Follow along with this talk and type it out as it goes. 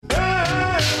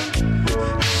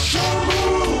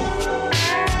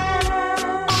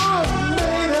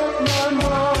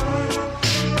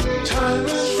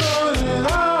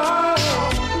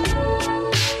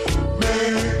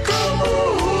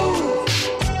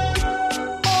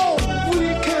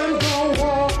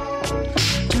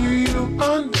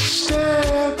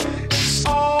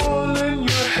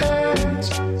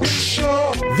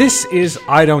This is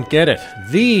I Don't Get It,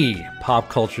 the pop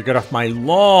culture get off my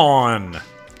lawn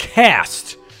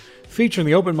cast, featuring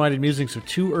the open-minded musings of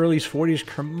two early 40s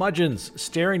curmudgeons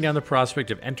staring down the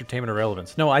prospect of entertainment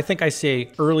irrelevance. No, I think I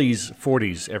say early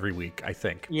 40s every week, I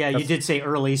think. Yeah, you did say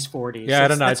early 40s. Yeah, I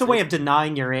don't know. That's a way of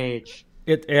denying your age.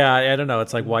 Yeah, I don't know.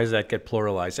 It's like, why does that get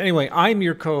pluralized? Anyway, I'm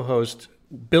your co-host,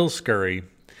 Bill Scurry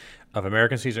of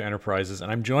American Caesar Enterprises,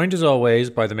 and I'm joined as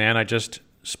always by the man I just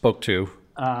spoke to.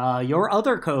 Your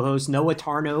other co-host, Noah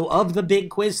Tarno of The Big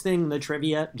Quiz Thing, the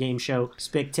trivia game show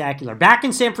Spectacular. Back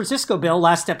in San Francisco, Bill.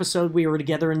 Last episode we were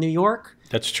together in New York.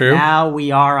 That's true. Now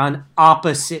we are on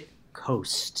opposite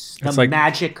coasts. The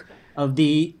magic of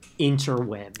the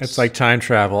interwebs. It's like time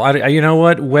travel. You know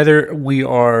what? Whether we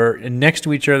are next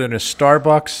to each other in a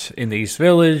Starbucks in the East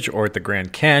Village or at the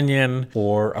Grand Canyon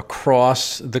or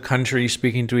across the country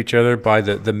speaking to each other by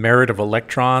the merit of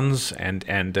electrons and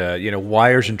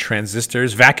wires and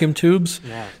transistors, vacuum tubes,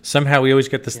 somehow we always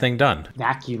get this thing done.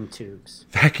 Vacuum tubes.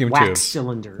 Vacuum Wax tubes.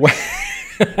 cylinders.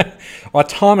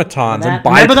 Automatons and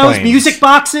biplanes. Remember those music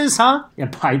boxes, huh? Yeah,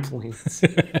 biplanes.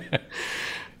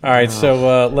 All right,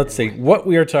 so let's see what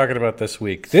we are talking about this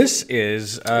week. This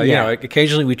is,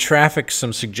 occasionally we traffic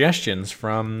some suggestions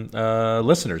from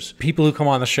listeners. People who come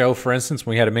on the show, for instance,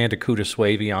 when we had Amanda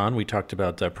Kuda-Swavey on, we talked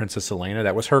about Princess Elena.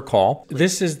 That was her call.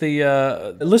 This is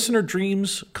the listener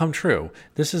dreams come true.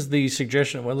 This is the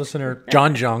suggestion of a listener,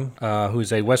 John Jung,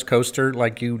 who's a West Coaster,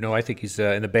 like you know. I think he's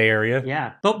in the Bay Area.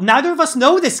 Yeah, but neither of us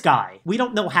know this guy. We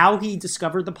don't know how he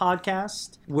discovered the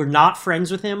podcast. We're not friends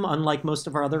with him, unlike most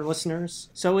of our other listeners.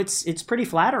 So it's pretty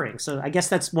flattering. So I guess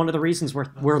that's one of the reasons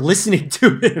we're listening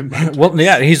to him. Well,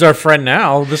 yeah, he's our friend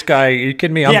now. This guy, are you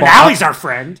kidding me? Now he's our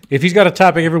friend. If he's got a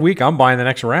topic every week, I'm buying the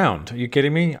next round. Are you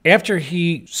kidding me? After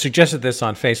he suggested this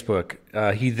on Facebook,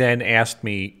 he then asked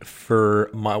me for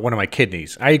one of my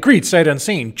kidneys. I agreed, sight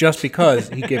unseen, just because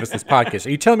he gave us this podcast.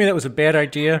 Are you telling me that was a bad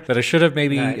idea? That I should have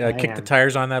maybe kicked the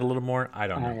tires on that a little more? I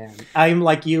don't know. I'm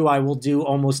like you. I will do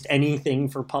almost anything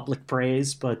for public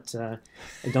praise, but I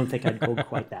don't think I'd go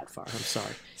quite that far. I'm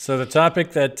sorry. So the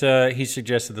topic that he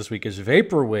suggested this week is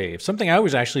vaporwave, something I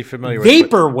was actually familiar with.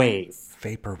 Vaporwave.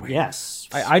 Vaporwave. Yes.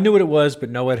 I knew what it was, but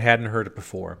Noah hadn't heard it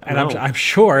before. And I'm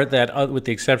sure that, with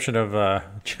the exception of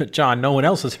John, no one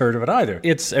else has heard of it either.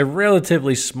 It's a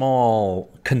relatively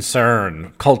small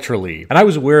concern culturally. And I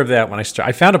was aware of that when I started.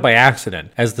 I found it by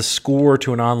accident as the score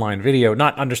to an online video,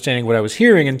 not understanding what I was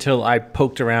hearing until I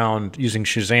poked around using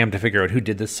Shazam to figure out who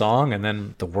did this song. And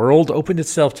then the world opened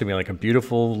itself to me like a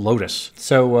beautiful lotus.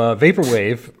 So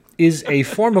vaporwave is a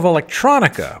form of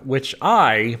electronica, which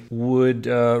I would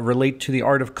relate to the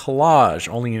art of collage,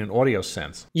 only in an audio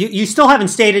sense. You still haven't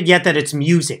stated yet that it's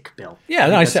music, Bill. Yeah,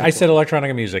 no, I said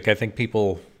electronica music. I think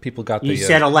people got the... You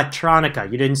said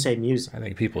electronica. You didn't say music. I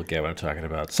think people get what I'm talking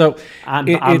about. So I'm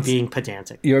being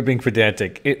pedantic. You're being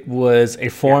pedantic. It was a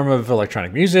form of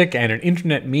electronic music and an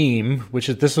internet meme,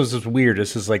 this was weird.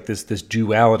 This is like this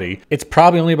duality. It's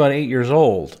probably only about 8 years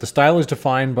old. The style is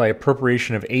defined by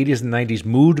appropriation of 80s and 90s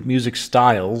mood music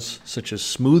styles, such as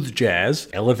smooth jazz,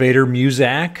 elevator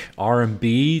music,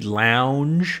 R&B,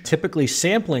 lounge, typically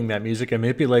sampling that music and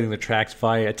manipulating the tracks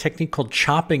via a technique called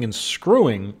chopping and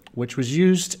screwing, which was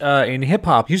used in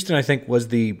hip-hop. Houston, I think, was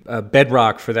the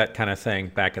bedrock for that kind of thing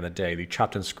back in the day, the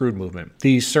chopped and screwed movement.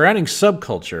 The surrounding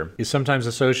subculture is sometimes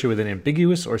associated with an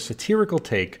ambiguous or satirical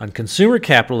take on consumer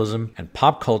capitalism, and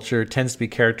pop culture tends to be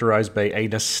characterized by a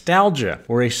nostalgia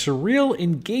or a surreal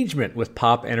engagement with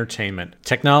pop entertainment,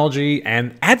 technology,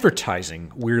 and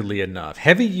advertising, weirdly enough.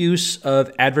 Heavy use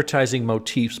of advertising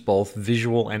motifs, both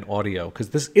visual and audio, because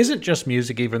this isn't just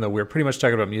music, even though we're pretty much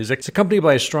talking about music. It's accompanied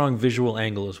by a strong visual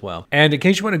angle as well. And in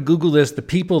case you want to Google this,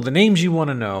 the names you want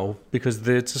to know, because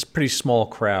it's a pretty small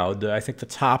crowd, I think the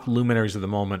top luminaries of the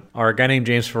moment are a guy named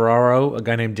James Ferraro, a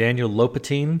guy named Daniel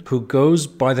Lopatin, who goes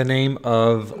by the name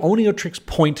of Oneotrix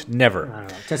Point Never. I don't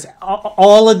know. Just,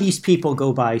 all of these people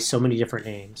go by so many different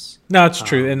names. No, it's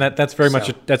true, and that's very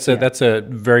much that's a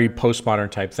very postmodern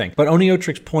type thing. But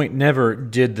Oneotrix Point Never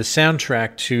did the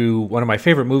soundtrack to one of my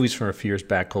favorite movies from a few years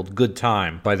back called Good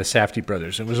Time by the Safdie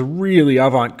brothers. It was a really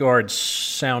avant-garde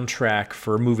soundtrack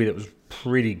for a movie that was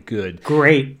pretty good.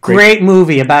 Great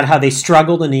movie about how they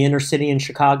struggled in the inner city in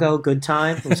Chicago. Good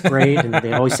Time. It was great, and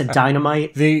they always said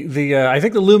dynamite. I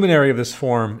think the luminary of this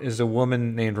form is a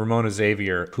woman named Ramona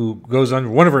Xavier, who goes under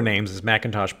one of her names is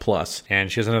Macintosh Plus, and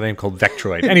she has another name called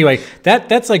Vectroid. Anyway,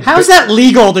 that's like, how's that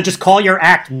legal to just call your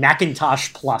act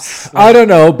Macintosh Plus? I don't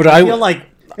know, but I feel like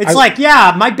It's like,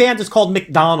 yeah, my band is called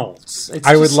McDonald's.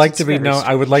 I would like to be known.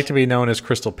 I would like to be known as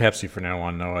Crystal Pepsi from now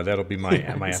on, Noah. That'll be my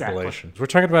appellation. We're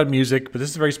talking about music, but this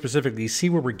is very specific. You see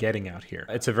where we're getting out here.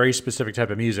 It's a very specific type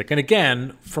of music. And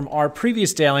again, from our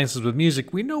previous dalliances with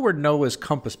music, we know where Noah's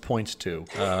compass points to.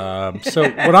 So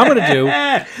what I'm going to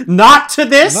do, not to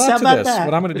this. not How to about this. that?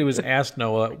 What I'm going to do is ask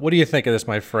Noah, what do you think of this,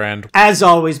 my friend? As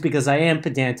always, because I am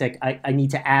pedantic, I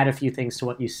need to add a few things to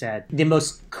what you said. The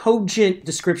most cogent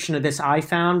description of this I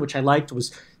found, which I liked,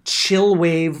 was chill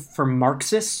wave for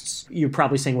Marxists. You're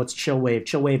probably saying, what's chill wave?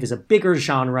 Chill wave is a bigger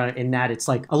genre in that it's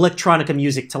like electronica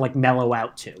music to like mellow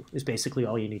out to, is basically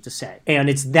all you need to say. And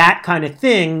it's that kind of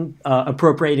thing,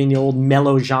 appropriating the old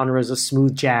mellow genres of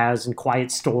smooth jazz and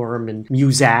quiet storm and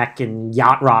Muzak and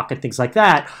yacht rock and things like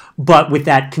that, but with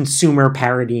that consumer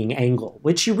parodying angle,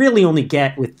 which you really only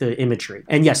get with the imagery.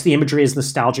 And yes, the imagery is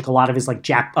nostalgic. A lot of it is like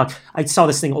I saw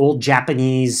this thing, old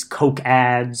Japanese Coke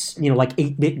ads, like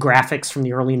 8-bit graphics from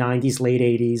the early 90s, late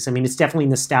 80s. I mean, it's definitely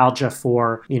nostalgia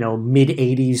for, mid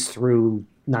 80s through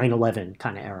 9/11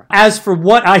 kind of era. As for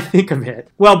what I think of it,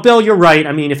 well, Bill, you're right.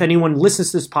 I mean, if anyone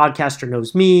listens to this podcast or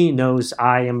knows me, knows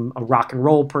I am a rock and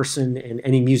roll person, and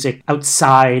any music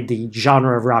outside the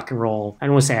genre of rock and roll, I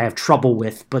don't want to say I have trouble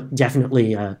with, but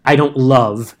definitely I don't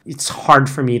love. It's hard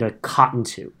for me to cotton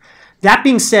to. That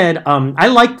being said, I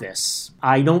like this.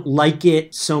 I don't like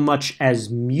it so much as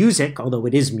music, although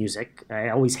it is music. I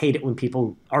always hate it when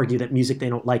people argue that music they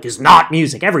don't like is not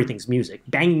music. Everything's music.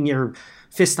 Banging your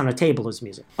fist on a table is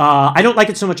music. I don't like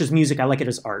it so much as music. I like it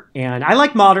as art. And I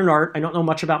like modern art. I don't know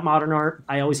much about modern art.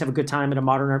 I always have a good time at a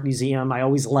modern art museum. I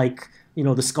always like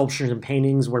the sculptures and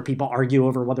paintings where people argue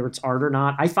over whether it's art or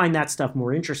not. I find that stuff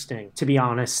more interesting, to be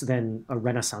honest, than a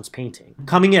Renaissance painting.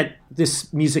 Coming at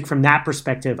this music from that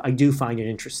perspective, I do find it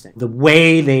interesting. The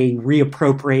way they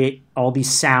reappropriate all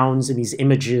these sounds and these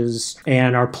images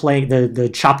and are playing the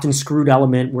chopped and screwed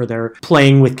element where they're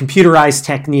playing with computerized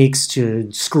techniques to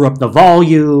screw up the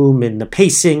volume and the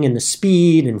pacing and the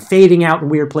speed and fading out in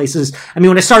weird places. I mean,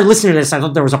 when I started listening to this, I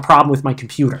thought there was a problem with my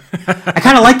computer. I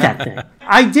kind of like that thing.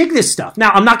 I dig this stuff.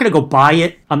 Now, I'm not going to go buy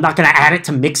it. I'm not going to add it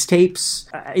to mixtapes.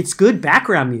 It's good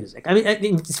background music. I mean,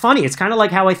 it's funny. It's kind of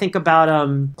like how I think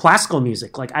about classical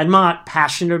music. Like, I'm not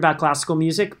passionate about classical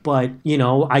music, but,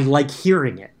 I like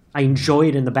hearing it. I enjoy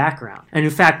it in the background. And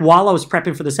in fact, while I was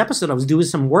prepping for this episode, I was doing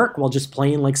some work while just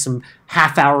playing like some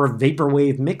half-hour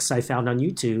vaporwave mix I found on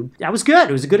YouTube. That was good.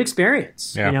 It was a good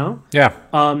experience, Yeah.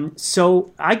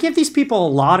 So I give these people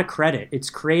a lot of credit. It's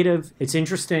creative. It's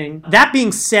interesting. That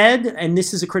being said, and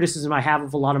this is a criticism I have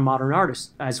of a lot of modern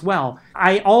artists as well,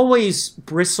 I always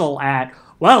bristle at,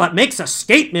 well, it makes a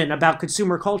statement about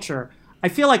consumer culture. I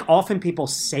feel like often people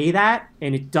say that,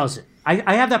 and it doesn't.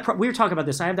 I have that, we were talking about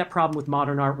this, I have that problem with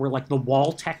modern art where like the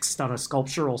wall text on a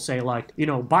sculpture will say like,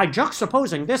 by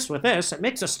juxtaposing this with this, it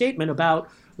makes a statement about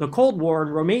the Cold War in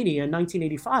Romania in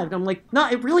 1985. And I'm like, no,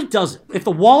 it really doesn't. If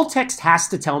the wall text has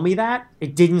to tell me that,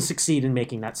 it didn't succeed in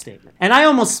making that statement. And I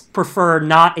almost prefer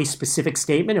not a specific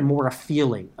statement and more a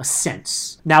feeling, a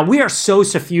sense. Now, we are so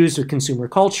suffused with consumer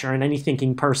culture, and any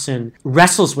thinking person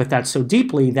wrestles with that so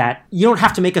deeply that you don't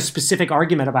have to make a specific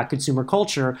argument about consumer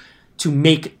culture to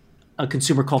make a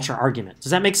consumer culture argument. Does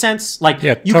that make sense? Like,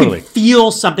 yeah, you totally. could feel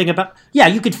something about,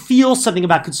 you could feel something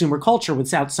about consumer culture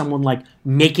without someone like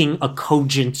making a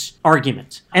cogent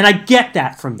argument. And I get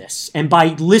that from this. And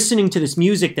by listening to this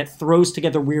music that throws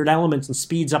together weird elements and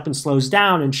speeds up and slows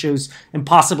down and shows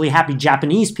impossibly happy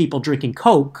Japanese people drinking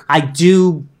Coke, I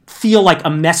do feel like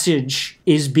a message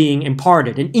is being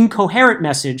imparted. An incoherent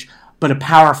message, but a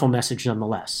powerful message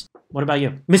nonetheless. What about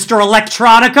you? Mr.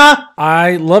 Electronica?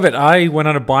 I love it. I went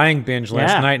on a buying binge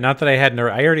last night. Not that I hadn't.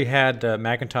 I already had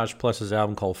Macintosh Plus's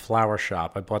album called Flower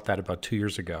Shop. I bought that about 2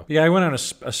 years ago. Yeah, I went on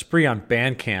a spree on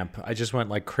Bandcamp. I just went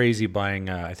like crazy buying,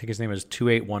 I think his name is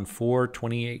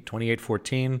 2814,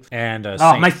 2814. And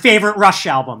my favorite Rush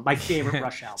album. My favorite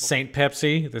Rush album. Saint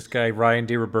Pepsi, this guy Ryan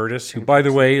DeRobertis, who, by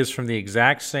the way, is from the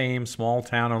exact same small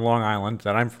town on Long Island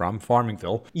that I'm from,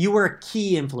 Farmingville. You were a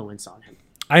key influence on him.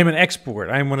 I am an export.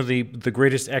 I am one of the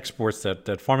greatest exports that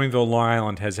Farmingville, Long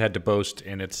Island has had to boast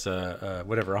in its,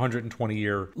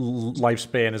 120-year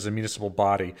lifespan as a municipal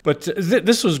body. But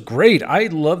this was great. I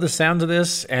love the sound of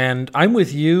this, and I'm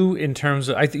with you in terms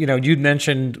of, you'd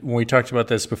mentioned when we talked about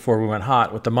this before we went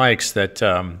hot with the mics that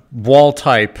wall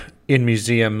type in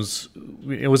museums,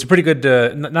 it was a pretty good,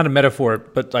 not a metaphor,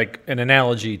 but like an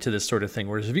analogy to this sort of thing.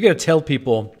 Whereas if you got to tell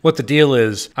people what the deal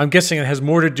is, I'm guessing it has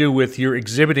more to do with you're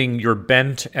exhibiting your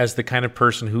bent as the kind of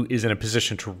person who is in a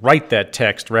position to write that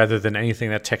text rather than anything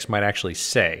that text might actually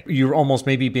say. You're almost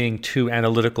maybe being too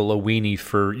analytical a weenie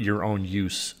for your own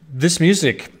use. This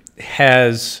music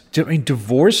has, I mean,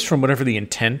 divorced from whatever the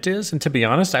intent is. And to be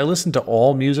honest, I listen to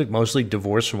all music mostly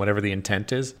divorced from whatever the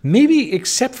intent is. Maybe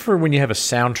except for when you have a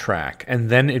soundtrack and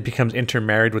then it becomes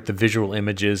intermarried with the visual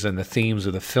images and the themes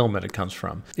of the film that it comes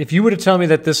from. If you were to tell me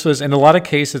that this was, in a lot of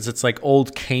cases, it's like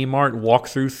old Kmart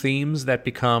walkthrough themes that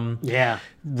become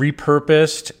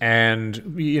repurposed,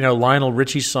 and, you know, Lionel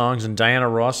Richie songs and Diana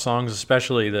Ross songs,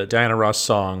 especially the Diana Ross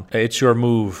song, It's Your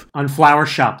Move. On Flower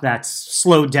Shop, that's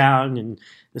slowed down and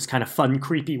this kind of fun,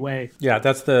 creepy way. Yeah,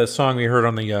 that's the song we heard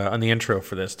on the intro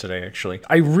for this today, actually.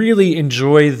 I really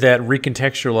enjoy that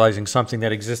recontextualizing something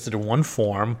that existed in one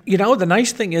form. You know, the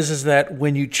nice thing is that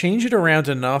when you change it around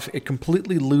enough, it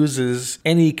completely loses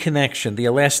any connection. The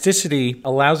elasticity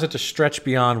allows it to stretch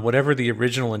beyond whatever the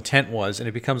original intent was, and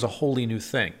it becomes a wholly new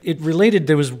thing.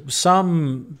 There was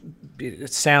some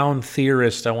sound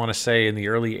theorist, I want to say, in the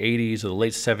early 80s or the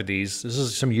late 70s. This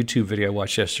is some YouTube video I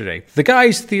watched yesterday. The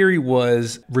guy's theory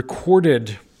was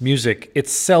recorded music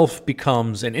itself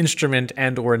becomes an instrument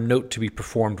and or a note to be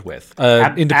performed with,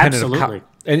 independent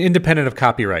of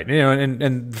copyright. You know,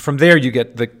 and from there you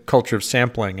get the culture of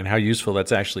sampling and how useful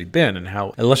that's actually been and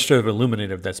how illustrative,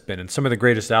 illuminative that's been. And some of the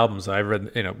greatest albums I've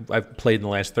read, you know, I've played in the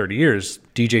last 30 years,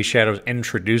 DJ Shadow's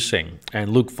Introducing and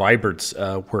Luke Vibert's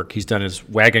work he's done is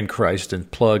Wagon Christ and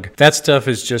Plug. That stuff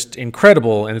is just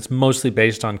incredible, and it's mostly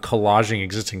based on collaging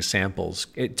existing samples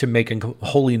to make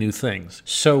wholly new things.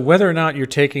 So whether or not you're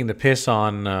taking the piss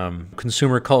on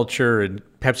consumer culture and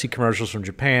Pepsi commercials from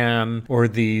Japan, or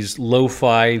these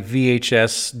lo-fi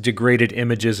VHS degraded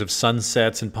images of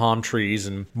sunsets and palm trees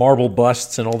and marble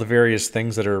busts and all the various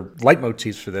things that are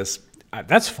leitmotifs for this,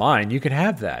 that's fine. You can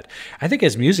have that. I think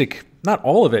as music, not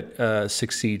all of it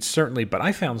succeeds, certainly, but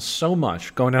I found so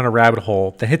much going down a rabbit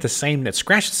hole that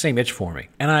scratched the same itch for me.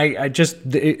 And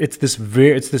it's this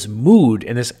mood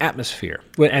and this atmosphere.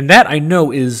 And that I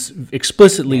know is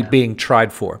explicitly being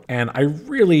tried for. And I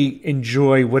really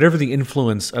enjoy whatever the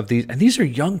influence of these, and these are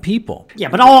young people. Yeah,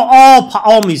 but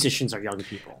all musicians are young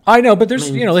people. I know, but there's,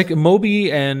 you know, like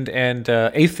Moby and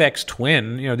Aphex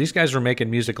Twin, you know, these guys were making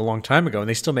music a long time ago, and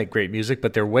they still make great music,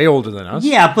 but they're way older than us.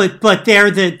 Yeah, but they're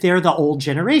the old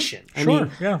generation. I mean,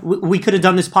 we could have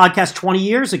done this podcast 20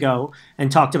 years ago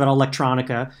and talked about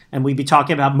electronica, and we'd be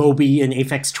talking about Moby and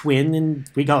Aphex Twin, and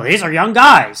we go, these are young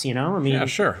guys, you know? I mean,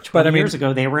 20 years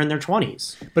ago, they were in their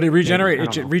 20s. But it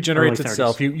regenerates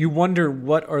itself. You wonder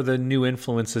what are the new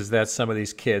influences that some of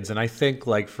these kids, and I think,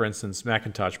 like, for instance,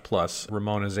 Macintosh Plus,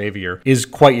 Ramona Xavier, is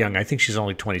quite young. I think she's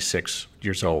only 26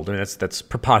 years old. I mean, that's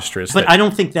preposterous. But I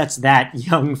don't think that's that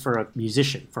young for a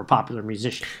musician, for a popular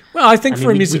musician. Well, I think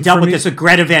for a musician... We dealt with this with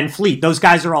Greta Van Fleet. Those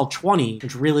guys are all 20,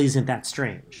 which really isn't that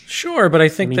strange. Sure, but I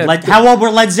think how old were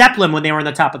Led Zeppelin when they were on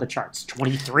the top of the charts?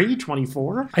 23,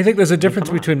 24? I think there's a difference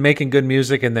between making good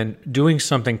music and then doing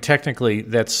something technically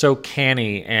that's so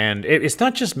canny, and it's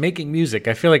not just making music.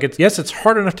 I feel like it's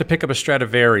hard enough to pick up a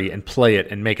Stradivari and play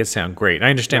it and make it sound great. I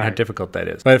understand how difficult that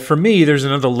is. But for me, there's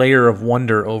another layer of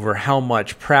wonder over how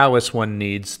much prowess one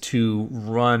needs to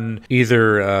run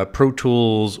either Pro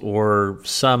Tools or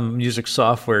some music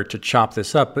software to chop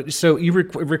this up. But so it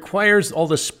requires all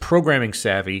this programming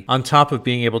savvy on top of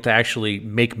being able to actually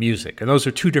make music, and those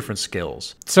are two different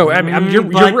skills. So I mean, you're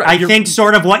right. I think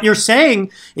sort of what you're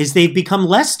saying is they've become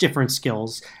less different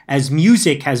skills as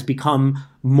music has become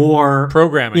more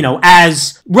programming, you know,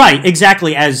 as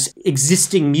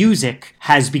existing music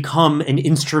has become an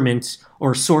instrument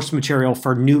or source material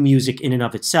for new music in and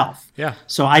of itself. Yeah.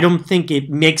 So I don't think it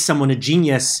makes someone a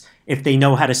genius if they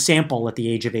know how to sample at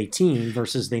the age of 18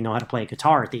 versus they know how to play a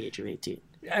guitar at the age of 18.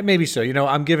 Maybe so. You know,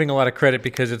 I'm giving a lot of credit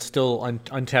because it's still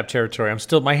untapped territory.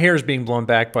 My hair is being blown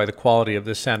back by the quality of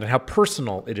this sound and how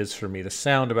personal it is for me. The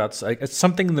sound it's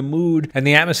something in the mood and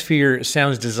the atmosphere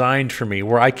sounds designed for me,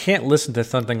 where I can't listen to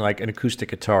something like an acoustic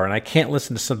guitar, and I can't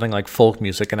listen to something like folk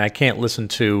music, and I can't listen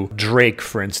to Drake,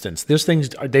 for instance. Those things,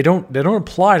 they don't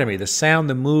apply to me. The sound,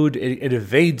 the mood, it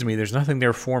evades me. There's nothing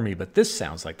there for me. But this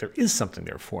sounds like there is something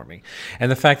there for me.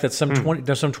 And the fact that some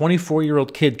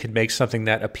 24-year-old kid can make something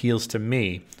that appeals to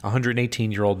me, a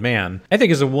 118-year-old man, I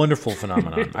think is a wonderful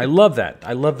phenomenon. I love that.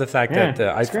 I love the fact that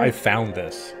I found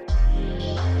this.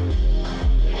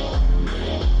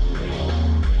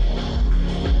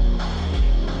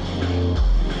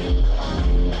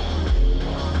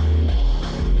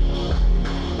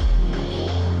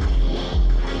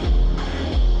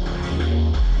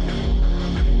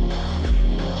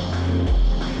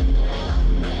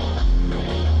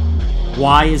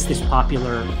 Why is this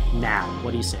popular now?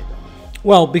 What do you say?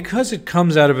 Well, because it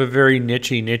comes out of a very niche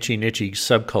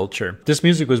subculture. This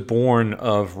music was born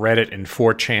of Reddit and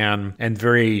 4chan and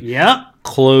very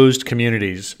closed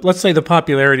communities. Let's say the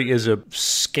popularity is a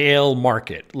scale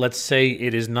market. Let's say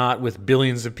it is not with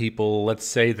billions of people. Let's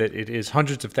say that it is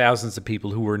hundreds of thousands of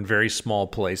people who are in very small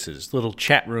places, little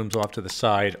chat rooms off to the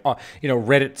side,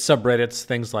 Reddit, subreddits,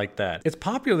 things like that. It's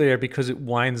popular there because it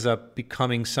winds up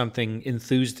becoming something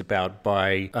enthused about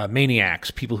by maniacs,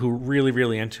 people who are really,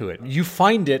 really into it. You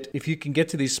find it, if you can get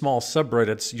to these small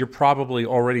subreddits, you're probably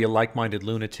already a like-minded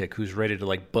lunatic who's ready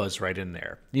to buzz right in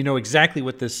there. You know exactly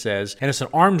what this says, and it's an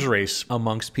arms race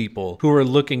amongst people who are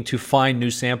looking to find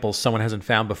new samples someone hasn't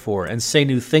found before and say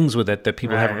new things with it that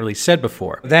people haven't really said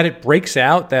before. That it breaks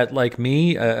out that, like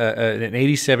me, an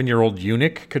 87-year-old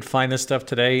eunuch could find this stuff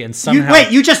today and somehow...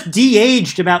 You just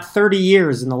de-aged about 30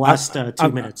 years in the last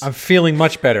 2 minutes. I'm feeling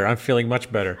much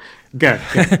better. Good.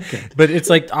 But it's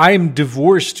like I'm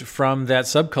divorced from that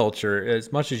subculture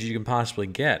as much as you can possibly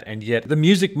get, and yet the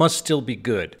music must still be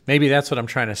good. Maybe that's what I'm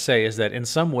trying to say, is that in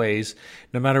some ways,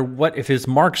 no matter what, if it's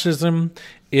Marxism,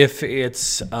 if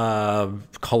it's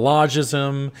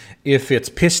collagism, if it's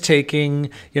piss-taking,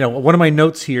 one of my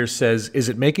notes here says, is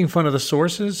it making fun of the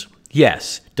sources?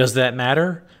 Yes. Does that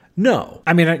matter? No.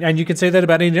 I mean, and you can say that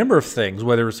about any number of things,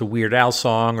 whether it's a Weird Al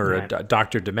song or a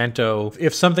Dr. Demento.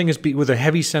 If something is with a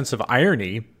heavy sense of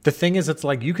irony, the thing is, it's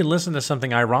like you can listen to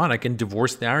something ironic and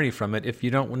divorce the irony from it if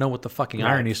you don't know what the fucking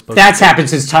irony is supposed to be. That's happened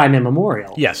since time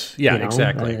immemorial. Yes. Yeah,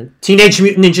 exactly. Teenage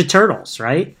Mutant Ninja Turtles,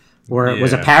 right? Where it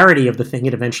was a parody of the thing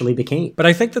it eventually became. But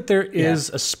I think that there is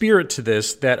a spirit to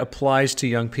this that applies to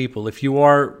young people. If you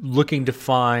are looking to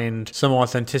find some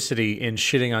authenticity in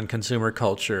shitting on consumer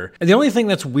culture. And the only thing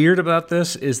that's weird about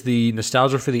this is the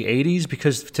nostalgia for the 80s,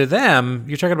 because to them,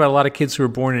 you're talking about a lot of kids who were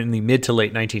born in the mid to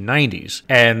late 1990s.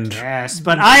 And yes,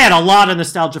 but I had a lot of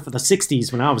nostalgia for the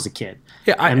 60s when I was a kid.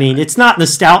 Yeah, I mean, it's not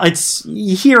nostalgia. It's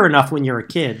you hear enough when you're a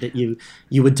kid that you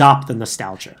adopt the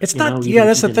nostalgia. It's not.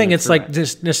 That's the thing. It's like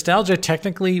this nostalgia.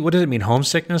 Technically, what does it mean?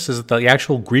 Homesickness? Is it the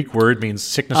actual Greek word means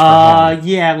sickness for home?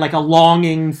 Yeah, like a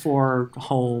longing for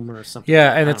home or something.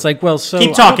 Yeah, and it's like, well, so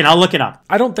keep talking. I'll look it up.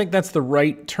 I don't think that's the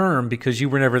right term because you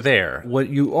were never there. What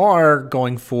you are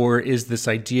going for is this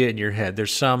idea in your head.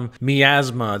 There's some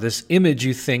miasma, this image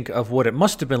you think of what it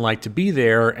must have been like to be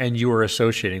there, and you are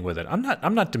associating with it. I'm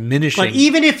not diminishing. But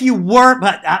even if you were,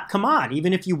 come on,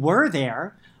 even if you were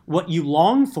there, what you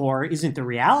long for isn't the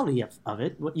reality of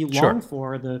it. What you long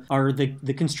for are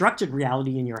the constructed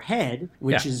reality in your head,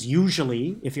 which is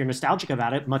usually, if you're nostalgic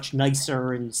about it, much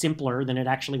nicer and simpler than it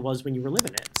actually was when you were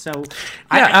living it. So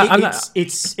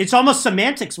it's almost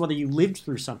semantics whether you lived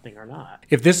through something or not.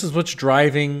 If this is what's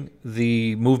driving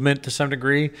the movement to some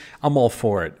degree, I'm all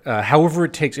for it. However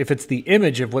it takes, if it's the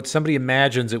image of what somebody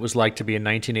imagines it was like to be in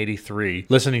 1983,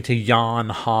 listening to Jan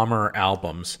Hammer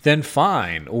albums, then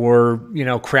fine. Or,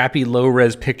 crappy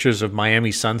low-res pictures of Miami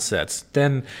sunsets,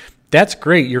 then that's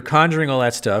great. You're conjuring all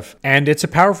that stuff, and it's a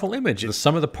powerful image. The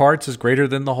sum of the parts is greater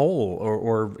than the whole,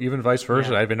 or even vice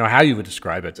versa. I don't even know how you would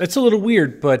describe it. It's a little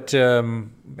weird, but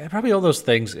probably all those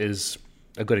things is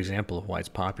a good example of why it's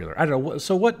popular. I don't know.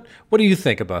 So what do you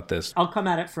think about this? I'll come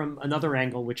at it from another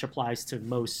angle, which applies to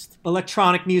most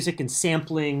electronic music and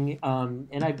sampling.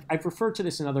 And I've referred to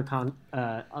this in other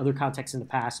contexts in the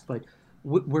past, but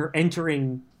we're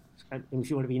entering... if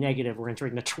you want to be negative, we're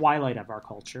entering the twilight of our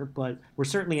culture, but we're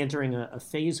certainly entering a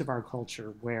phase of our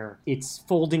culture where it's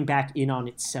folding back in on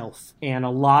itself. And a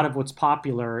lot of what's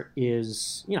popular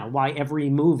is, why every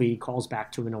movie calls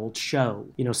back to an old show.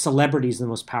 Celebrity is the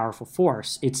most powerful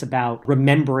force. It's about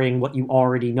remembering what you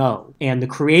already know. And the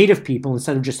creative people,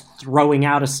 instead of just throwing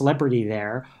out a celebrity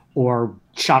there or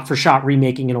shot for shot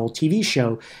remaking an old TV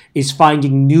show, is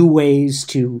finding new ways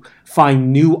to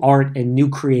find new art and new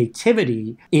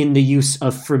creativity in the use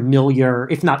of familiar,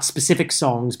 if not specific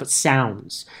songs, but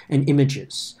sounds and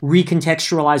images.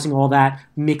 Recontextualizing all that,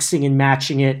 mixing and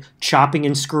matching it, chopping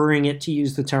and screwing it, to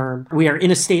use the term. We are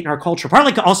in a state in our culture,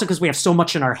 partly also because we have so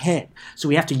much in our head, so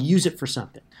we have to use it for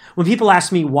something. When people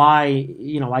ask me why,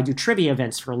 I do trivia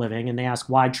events for a living, and they ask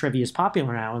why trivia is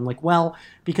popular now, I'm like, well,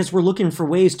 because we're looking for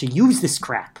ways to use this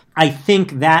crap. I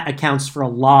think that accounts for a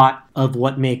lot of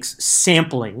what makes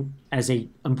sampling, as a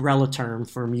umbrella term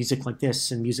for music like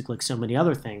this and music like so many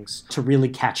other things, to really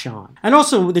catch on. And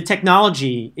also, the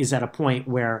technology is at a point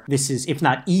where this is, if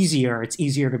not easier, it's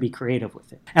easier to be creative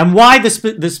with it. And why the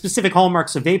specific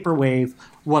hallmarks of Vaporwave,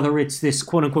 whether it's this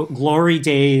quote-unquote glory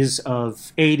days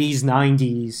of 80s,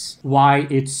 90s, why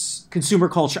it's consumer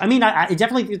culture. I mean, I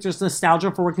definitely think there's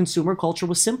nostalgia for when consumer culture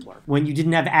was simpler, when you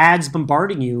didn't have ads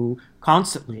bombarding you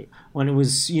constantly, when it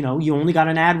was, you only got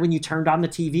an ad when you turned on the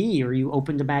TV or you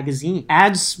opened a magazine.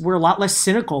 Ads were a lot less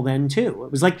cynical then, too.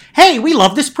 It was like, hey, we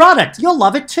love this product. You'll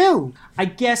love it, too. I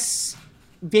guess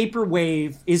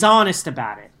Vaporwave is honest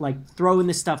about it, like throwing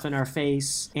this stuff in our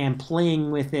face and playing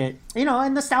with it. You know,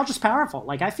 and nostalgia's powerful.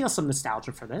 Like, I feel some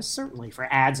nostalgia for this, certainly, for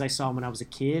ads I saw when I was a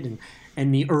kid,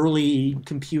 and the early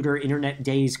computer internet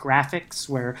days graphics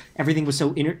where everything was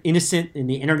so innocent and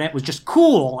the internet was just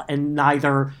cool and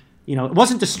neither, you know, it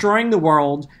wasn't destroying the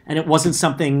world and it wasn't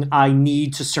something I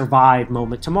need to survive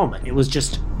moment to moment. It was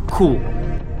just cool.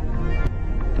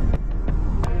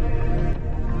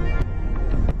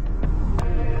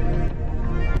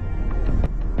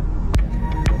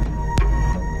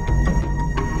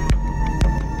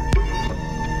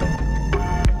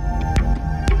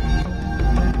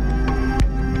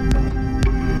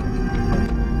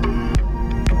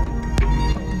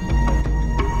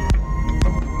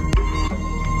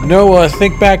 No,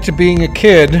 think back to being a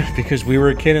kid, because we were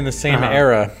a kid in the same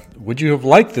era. Would you have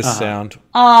liked this sound?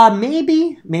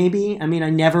 Maybe. I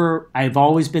mean, I've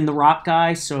always been the rock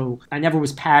guy, so I never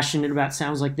was passionate about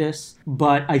sounds like this,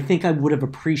 but I think I would have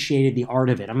appreciated the art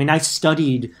of it. I mean, I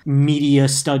studied media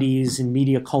studies and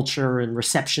media culture and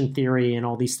reception theory and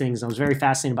all these things. I was very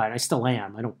fascinated by it. I still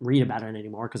am. I don't read about it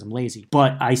anymore because I'm lazy,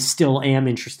 but I still am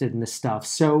interested in this stuff.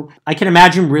 So I can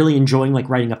imagine really enjoying like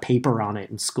writing a paper on it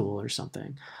in school or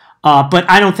something. But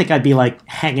I don't think I'd be like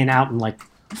hanging out in like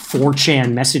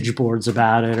 4chan message boards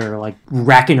about it or like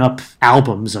racking up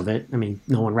albums of it. I mean,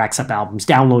 no one racks up albums,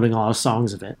 downloading a lot of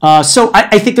songs of it. So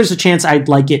I think there's a chance I'd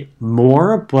like it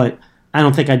more, but I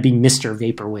don't think I'd be Mr.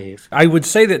 Vaporwave. I would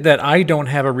say that I don't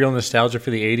have a real nostalgia for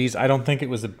the 80s. I don't think it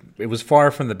was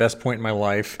far from the best point in my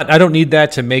life. I don't need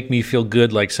that to make me feel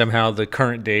good like somehow the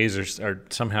current days are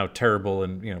somehow terrible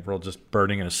and, you know, we're all just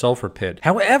burning in a sulfur pit.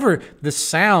 However,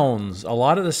 a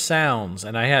lot of the sounds,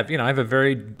 and I have a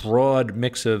very broad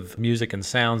mix of music and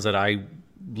sounds that I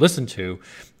listen to,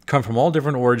 come from all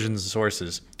different origins and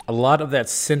sources. A lot of that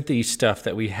synthy stuff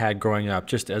that we had growing up,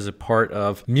 just as a part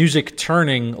of music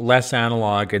turning less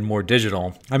analog and more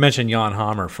digital. I mentioned Jan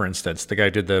Hammer, for instance, the guy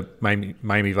who did the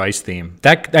Miami Vice theme.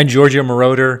 That and Giorgio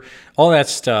Moroder, all that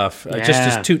stuff. Yeah. Just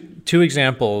as two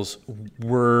examples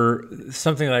were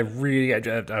something that I really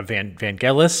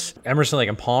Vangelis, Emerson, Lake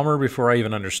and Palmer. Before I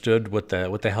even understood what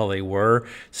the hell they were,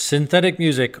 synthetic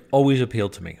music always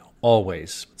appealed to me.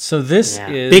 Always. So this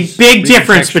is big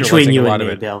difference between you and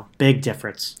me, Bill. Big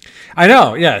difference. I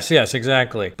know. Yes,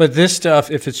 exactly. But this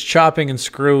stuff, if it's chopping and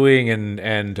screwing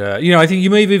and I think you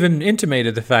may have even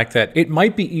intimated the fact that it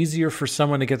might be easier for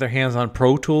someone to get their hands on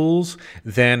Pro Tools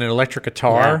than an electric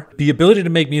guitar. Yeah. The ability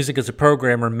to make music as a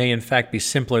programmer may in fact be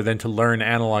simpler than to learn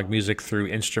analog music through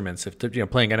instruments. If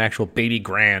playing an actual Beatty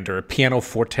Grand or a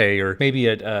pianoforte or maybe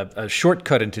a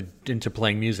shortcut into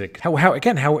playing music.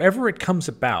 However it comes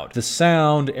about, the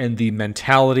sound and the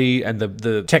mentality and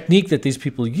the technique that these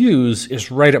people use is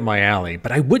right up my alley.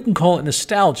 But I wouldn't call it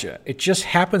nostalgia. It just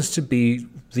happens to be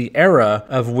the era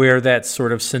of where that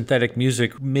sort of synthetic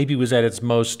music maybe was at its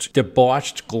most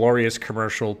debauched, glorious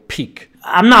commercial peak.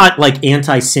 I'm not like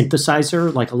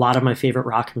anti-synthesizer. Like a lot of my favorite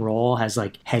rock and roll has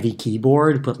like heavy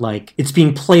keyboard, but like it's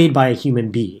being played by a human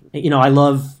being. You know, I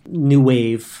love new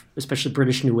wave, especially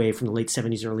British new wave from the late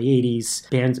 70s, early 80s.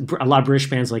 Bands, a lot of British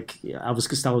bands like Elvis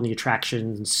Costello and the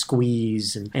Attractions,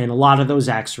 Squeeze, and a lot of those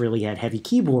acts really had heavy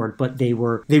keyboard, but they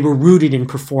were rooted in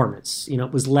performance. You know,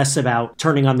 it was less about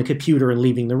turning on the computer and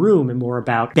leaving the room and more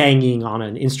about banging on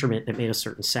an instrument that made a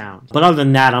certain sound. But other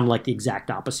than that, I'm like the exact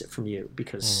opposite from you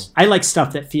because I like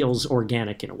stuff that feels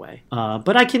organic in a way.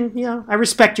 But I can, I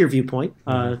respect your viewpoint.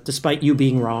 Despite you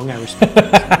being wrong, I respect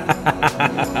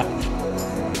it.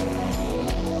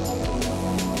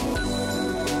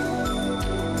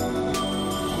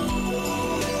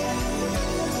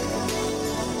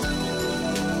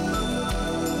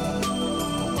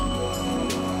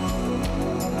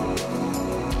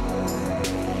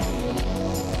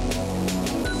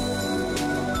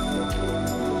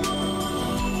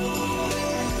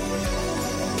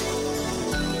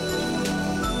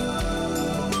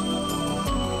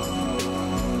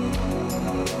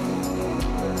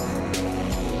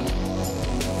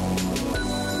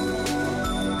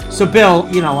 So, Bill,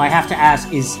 I have to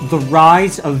ask, is the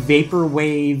rise of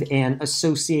vaporwave and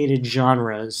associated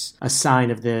genres a sign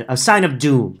of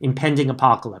doom, impending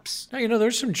apocalypse? Now,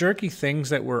 there's some jerky things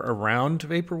that were around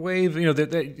vaporwave.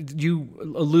 That you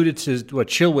alluded to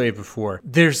chillwave before.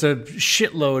 There's a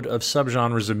shitload of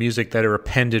subgenres of music that are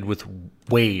appended with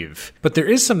wave. But there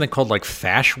is something called like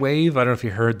fash wave. I don't know if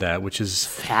you heard that, which is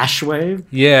Fash wave?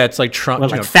 yeah, it's like Trump.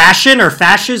 What, like fashion or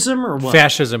fascism or what?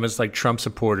 Fascism is like Trump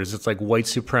supporters. It's like white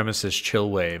supremacist chill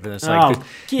wave, and it's Oh, like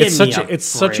give it's me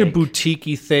such a break.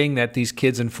 boutique-y thing that these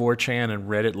kids in 4chan and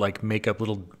Reddit like make up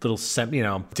little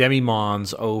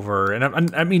demi-mons over.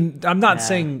 And I mean I'm not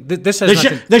saying this has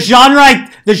nothing. The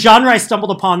genre I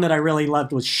stumbled upon that I really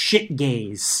loved was shit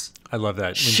gaze. I love that. When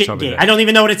you Shit told me gaze. that. I don't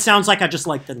even know what it sounds like. I just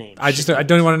like the name. I don't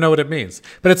even want to know what it means.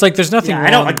 But it's like there's nothing Yeah,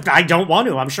 wrong. I don't want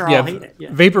to. I'm sure I'll hate it. Yeah.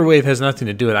 Vaporwave has nothing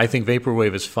to do with it. I think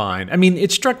Vaporwave is fine. I mean,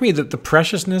 it struck me that the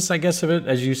preciousness, I guess, of it,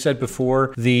 as you said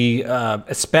before, the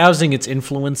espousing its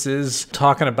influences,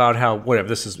 talking about how,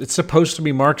 whatever, it's supposed to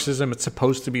be Marxism, it's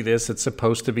supposed to be this, it's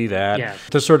supposed to be that. Yeah.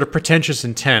 The sort of pretentious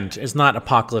intent is not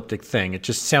apocalyptic thing. It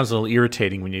just sounds a little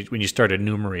irritating when you start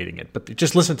enumerating it. But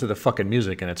just listen to the fucking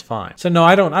music and it's fine. So no,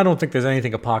 I don't think there's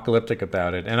anything apocalyptic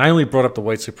about it. And I only brought up the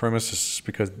white supremacists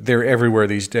because they're everywhere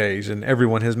these days, and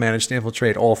everyone has managed to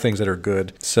infiltrate all things that are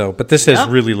good. So, but this has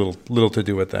really little to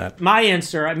do with that. My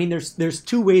answer, I mean, there's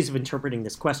two ways of interpreting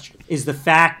this question. Is the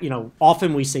fact,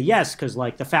 often we say yes because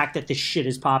like the fact that this shit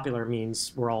is popular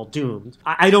means we're all doomed.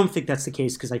 I don't think that's the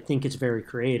case because I think it's very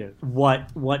creative.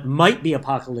 What might be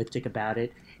apocalyptic about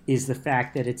it is the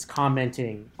fact that it's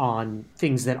commenting on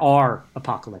things that are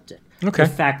apocalyptic. Okay. The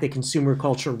fact that consumer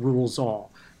culture rules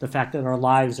all. The fact that our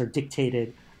lives are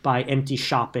dictated by empty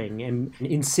shopping and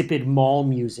insipid mall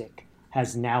music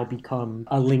has now become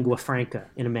a lingua franca,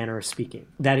 in a manner of speaking.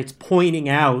 That it's pointing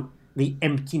out the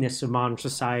emptiness of modern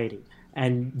society.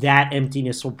 And that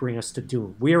emptiness will bring us to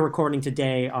doom. We are recording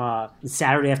today,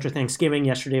 Saturday after Thanksgiving.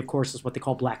 Yesterday, of course, is what they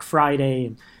call Black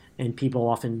Friday. And people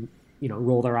often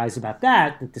roll their eyes about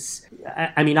that.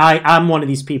 I'm one of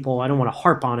these people, I don't want to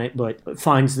harp on it, but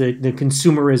finds the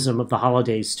consumerism of the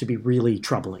holidays to be really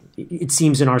troubling. It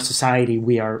seems in our society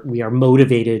we are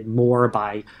motivated more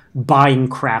by buying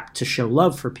crap to show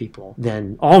love for people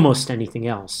than almost anything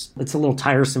else. It's a little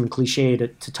tiresome and cliche to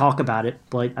talk about it,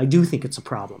 but I do think it's a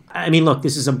problem. I mean, look,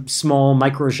 this is a small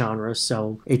micro genre,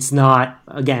 so it's not,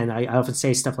 again, I often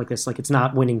say stuff like this, like it's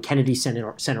not winning Kennedy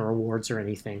Center Awards or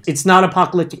anything. It's not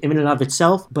apocalyptic in and of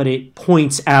itself, but it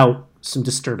points out some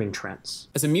disturbing trends.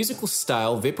 As a musical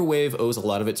style, Vaporwave owes a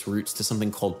lot of its roots to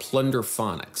something called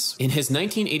plunderphonics. In his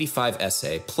 1985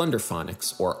 essay,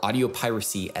 Plunderphonics, or Audio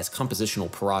Piracy as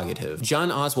Compositional Prerogative,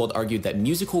 John Oswald argued that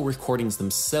musical recordings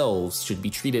themselves should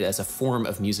be treated as a form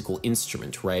of musical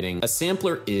instrument, writing, "A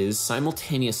sampler is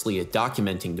simultaneously a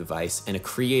documenting device and a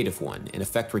creative one, in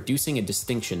effect reducing a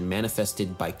distinction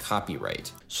manifested by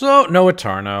copyright." So, Noah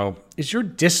Tarnow, is your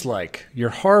dislike, your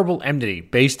horrible enmity,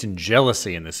 based in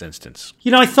jealousy in this instance?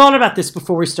 I thought about this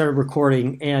before we started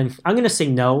recording, and I'm going to say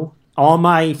no. All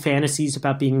my fantasies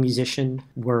about being a musician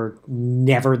were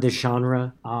never this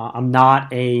genre. I'm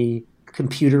not a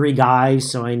computery guy,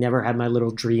 so I never had my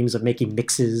little dreams of making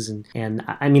mixes. And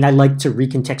I mean, I like to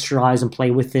recontextualize and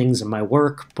play with things in my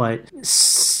work, but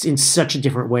in such a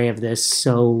different way of this.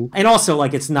 So, and also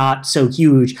like it's not so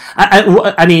huge.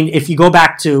 I mean, if you go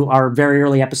back to our very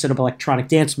early episode of electronic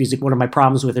dance music, one of my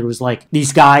problems with it was like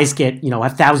these guys get,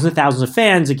 have thousands and thousands of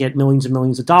fans that get millions and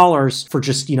millions of dollars for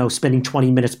just, spending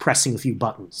 20 minutes pressing a few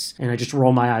buttons. And I just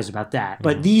roll my eyes about that.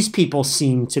 But these people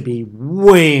seem to be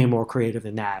way more creative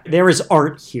than that. There is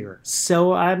art here.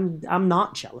 So I'm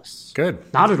not jealous. Good.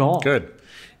 Not at all. Good.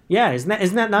 Yeah, isn't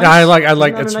that nice? Yeah, I like Isn't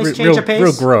that it's a nice change real of pace?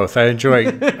 real growth. I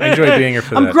enjoy being here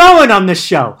for that. I'm growing on this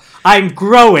show. I'm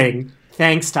growing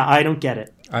thanks to I Don't Get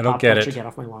It. I don't Pop get culture, it. get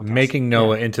off my lawn, Making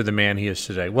Noah into the man he is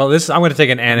today. Well, I'm going to take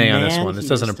an NA on this Man one. This he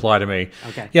doesn't is apply to me.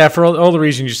 Okay. Yeah, for all the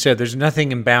reasons you said, there's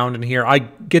nothing inbound in here. I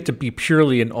get to be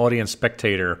purely an audience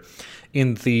spectator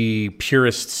in the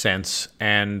purest sense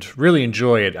and really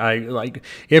enjoy it. I like,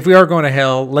 if we are going to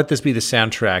hell, let this be the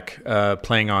soundtrack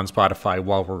playing on Spotify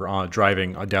while we're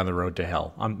driving down the road to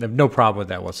hell. I have no problem with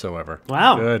that whatsoever.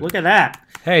 Wow, Good. look at that.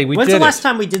 Hey, we When's did the last it.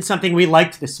 time we did something we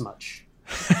liked this much?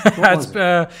 What was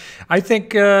it? I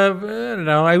think I don't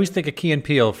know. I always think of Key and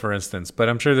Peele, for instance, but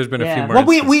I'm sure there's been a few Yeah. more. Well,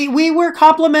 instances. we were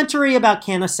complimentary about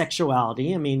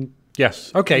canosexuality. I mean,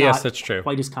 Yes. Okay. Yes, not that's true.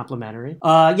 Quite as complimentary.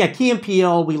 Key and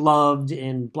Peele we loved,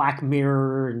 in Black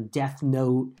Mirror and Death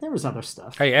Note. There was other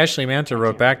stuff. Hey, Ashley Manta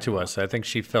wrote back to us. I think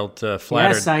she felt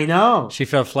flattered. Yes, I know. She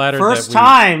felt flattered. First that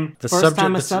time. The First subject,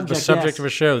 time a the subject, subject yes. of a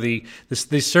show.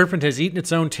 The serpent has eaten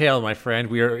its own tail, my friend.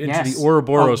 We are into Yes. the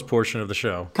Ouroboros portion of the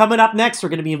show. Coming up next, we're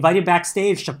going to be invited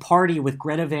backstage to party with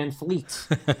Greta Van Fleet.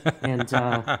 And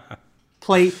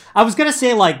play. I was going to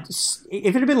say, like,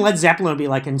 if it had been Led Zeppelin, it would be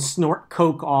like, and snort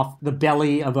coke off the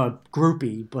belly of a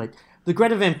groupie. But the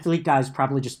Greta Van Fleet guys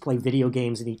probably just play video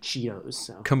games and eat Cheetos.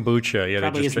 So Kombucha. Yeah,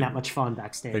 probably they isn't just that much fun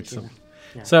backstage.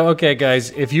 So, okay,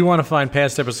 guys, if you want to find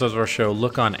past episodes of our show,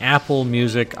 look on Apple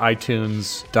Music,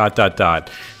 iTunes,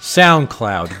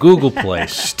 SoundCloud, Google Play,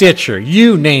 Stitcher,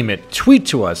 you name it. Tweet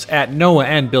to us at Noah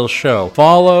and Bill Show.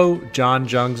 Follow John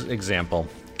Jung's example.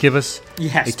 Give us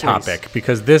a topic,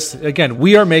 because this, again,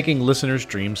 we are making listeners'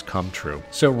 dreams come true.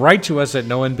 So write to us at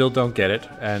Noah and Bill Don't Get It,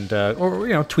 and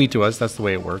or tweet to us. That's the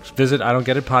way it works. Visit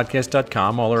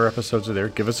IDon'tGetItPodcast.com. All our episodes are there.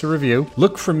 Give us a review.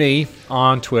 Look for me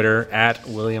on Twitter at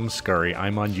William Scurry.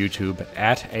 I'm on YouTube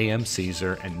at AM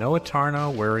Caesar. And Noah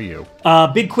Tarno, where are you?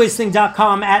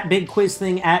 BigQuizThing.com at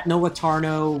BigQuizThing at Noah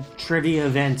Tarno. Trivia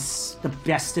events, the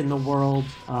best in the world.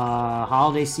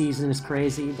 Holiday season is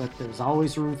crazy, but there's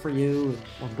always room for you.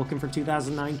 I'm booking for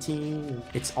 2019.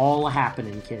 It's all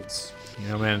happening, kids.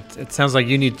 Man, it sounds like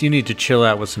you need to chill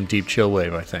out with some deep chill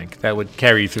wave. I think that would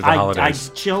carry you through the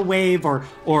holidays. Chill wave, or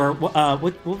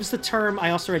what was the term?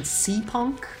 I also read sea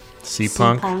punk. Sea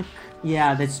punk.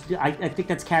 Yeah, that's. I think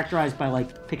that's characterized by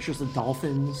like pictures of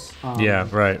dolphins. Yeah,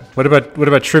 right. What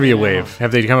about trivia wave?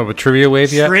 Have they come up with trivia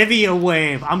wave yet? Trivia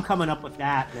wave. I'm coming up with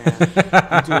that, man.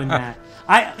 I'm doing that.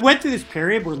 I went through this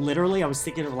period where literally I was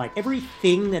thinking of like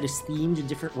everything that is themed in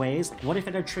different ways. Like, what if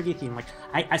it had a trivia theme? Like,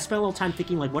 I spent a little time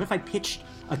thinking, like, what if I pitched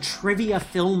a trivia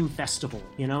film festival,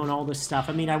 and all this stuff.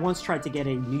 I mean, I once tried to get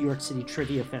a New York City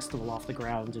trivia festival off the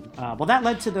ground, and that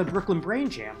led to the Brooklyn Brain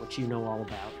Jam, which you know all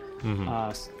about. Mm-hmm.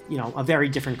 A very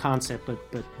different concept,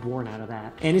 but born out of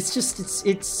that. And it's just,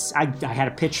 I had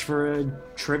a pitch for a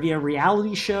trivia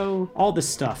reality show, all this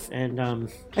stuff. And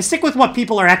I stick with what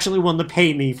people are actually willing to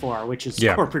pay me for, which is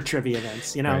corporate trivia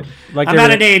events, Right. Like I'm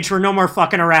at an age where no more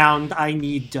fucking around. I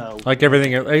need dough. Like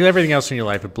everything else in your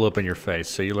life, it blew up in your face.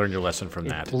 So you learned your lesson from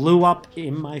that. Blew up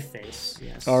in my face,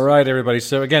 yes. All right, everybody.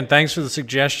 So again, thanks for the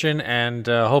suggestion. And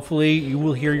hopefully you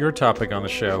will hear your topic on the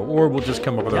show. Or we'll just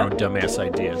come up with our own dumbass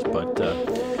ideas. But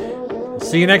we'll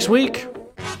see you next week.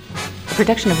 A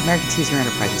production of American Caesar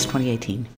Enterprises, 2018.